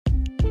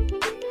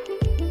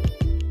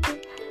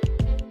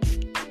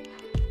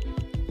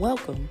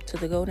Welcome to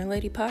the Golden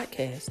Lady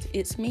Podcast.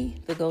 It's me,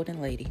 the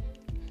Golden Lady.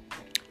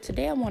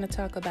 Today I want to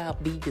talk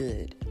about be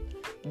good.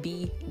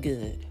 Be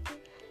good.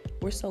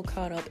 We're so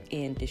caught up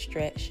in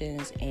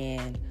distractions,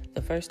 and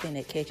the first thing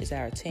that catches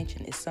our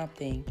attention is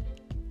something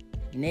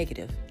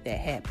negative that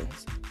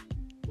happens.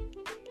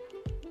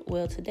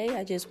 Well, today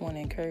I just want to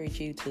encourage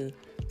you to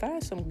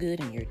find some good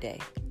in your day.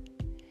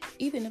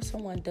 Even if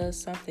someone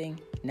does something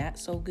not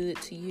so good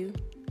to you,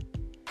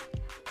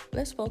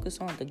 let's focus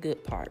on the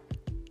good part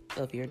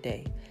of your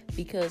day.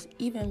 Because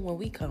even when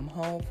we come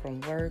home from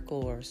work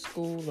or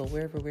school or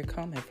wherever we're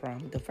coming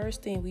from, the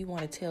first thing we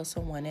want to tell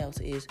someone else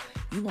is,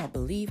 you won't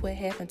believe what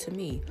happened to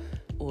me.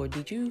 Or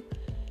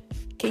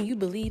can you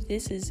believe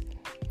this is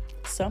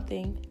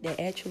something that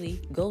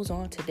actually goes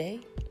on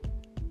today?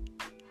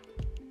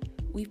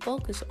 We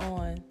focus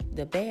on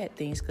the bad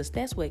things because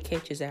that's what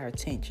catches our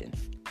attention.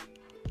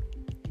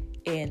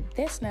 And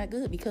that's not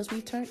good, because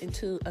we turned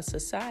into a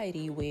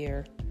society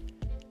where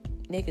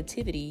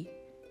negativity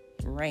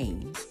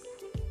reigns.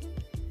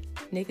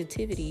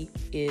 Negativity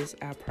is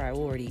our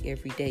priority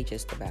every day,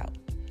 just about.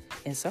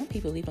 And some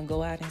people even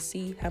go out and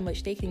see how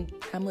much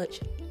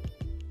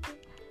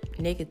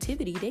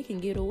negativity they can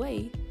get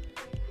away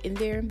in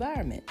their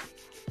environment.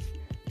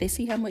 They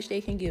see how much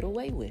they can get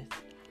away with.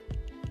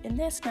 And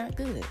that's not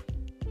good.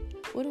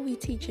 What are we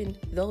teaching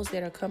those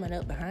that are coming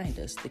up behind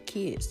us, the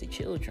kids, the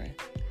children?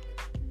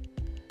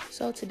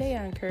 So today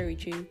I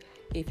encourage you,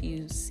 if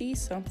you see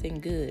something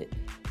good,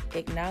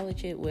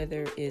 acknowledge it,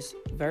 whether it's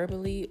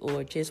verbally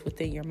or just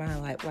within your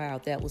mind, like, wow,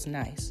 that was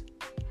nice,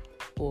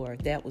 or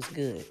that was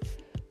good,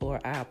 or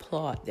I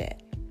applaud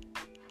that.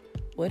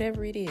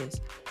 Whatever it is,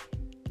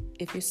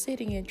 if you're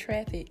sitting in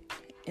traffic,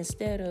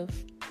 instead of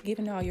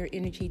giving all your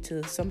energy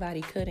to somebody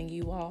cutting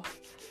you off,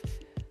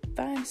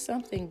 find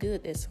something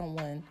good that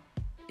someone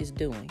is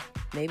doing.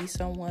 Maybe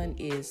someone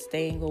is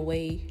staying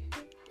away,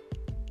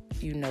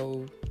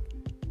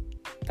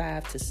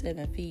 5 to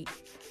 7 feet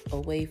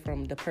away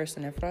from the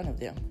person in front of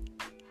them.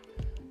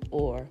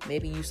 Or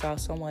maybe you saw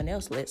someone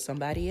else let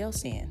somebody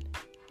else in.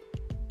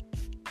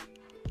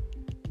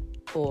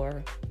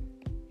 Or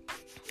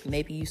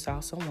maybe you saw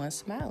someone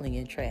smiling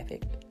in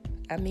traffic.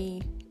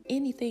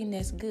 Anything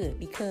that's good,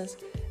 because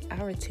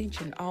our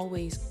attention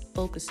always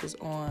focuses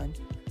on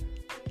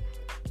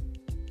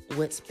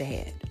what's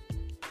bad.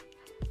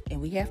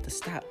 And we have to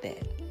stop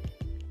that.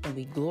 And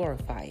we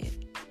glorify it.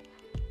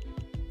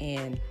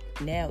 And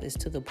now it's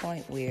to the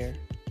point where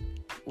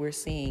we're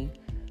seeing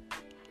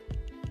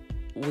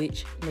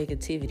which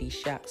negativity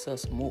shocks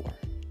us more.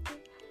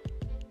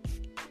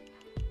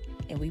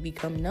 And we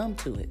become numb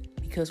to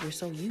it because we're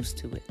so used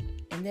to it.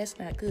 And that's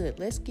not good.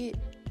 Let's get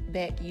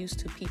back used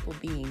to people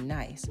being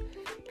nice,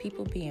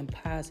 people being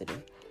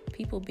positive,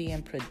 people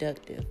being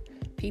productive,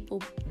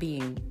 people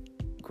being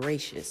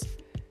gracious,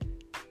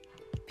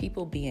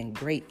 people being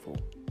grateful.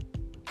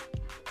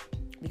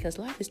 Because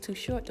life is too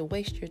short to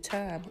waste your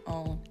time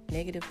on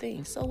negative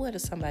things. So what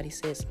if somebody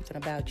says something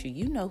about you?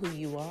 You know who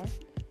you are.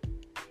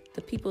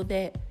 The people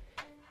that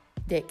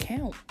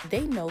count,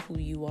 they know who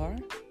you are.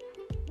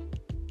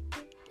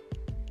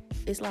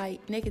 It's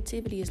like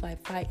negativity is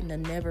like fighting a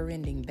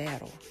never-ending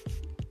battle.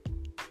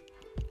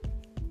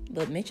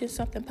 But mention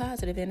something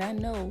positive, and I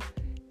know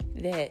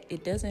that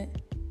it doesn't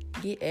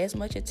get as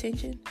much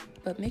attention,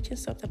 but mention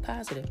something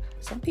positive.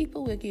 Some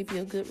people will give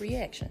you a good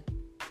reaction.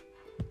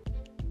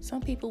 Some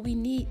people, we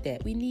need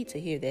that. We need to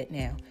hear that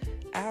now.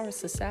 Our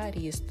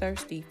society is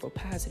thirsty for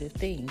positive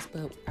things,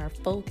 but our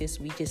focus,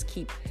 we just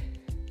keep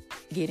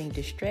getting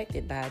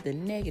distracted by the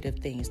negative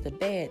things, the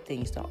bad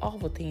things, the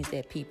awful things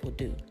that people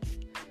do.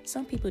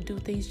 Some people do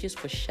things just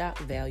for shock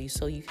value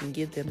so you can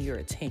give them your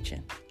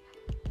attention.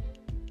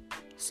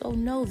 So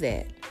know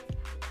that.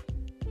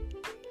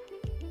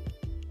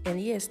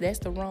 And yes, that's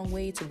the wrong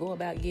way to go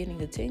about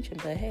getting attention,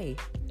 but hey,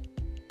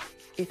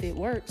 if it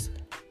works,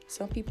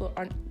 some people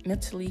aren't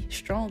mentally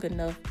strong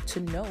enough to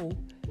know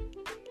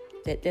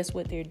that that's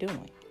what they're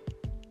doing.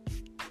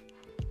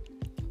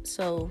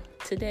 So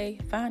today,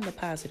 find the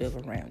positive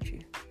around you.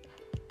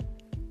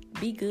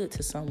 Be good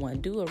to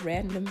someone. Do a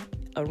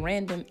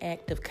random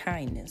act of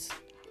kindness.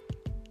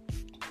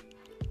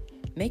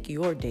 Make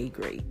your day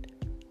great.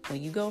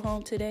 When you go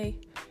home today,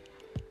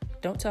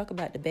 don't talk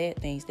about the bad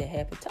things that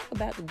happen. Talk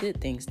about the good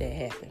things that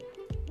happen.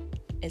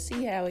 And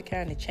see how it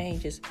kind of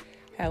changes,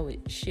 how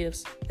it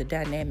shifts the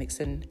dynamics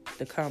in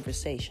the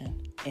conversation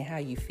and how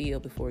you feel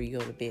before you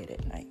go to bed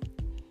at night.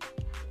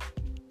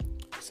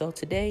 So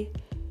today,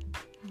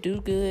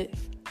 do good,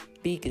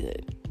 be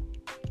good.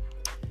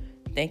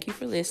 Thank you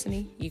for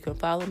listening. You can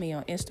follow me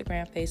on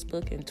Instagram,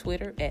 Facebook, and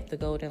Twitter at The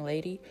Golden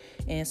Lady,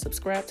 and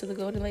subscribe to The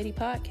Golden Lady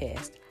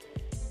Podcast.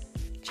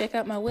 Check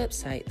out my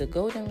website,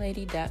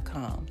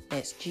 thegoldenlady.com.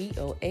 That's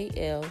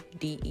GOALDEN.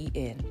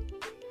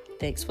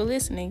 Thanks for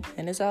listening,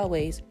 and as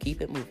always,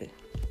 keep it moving.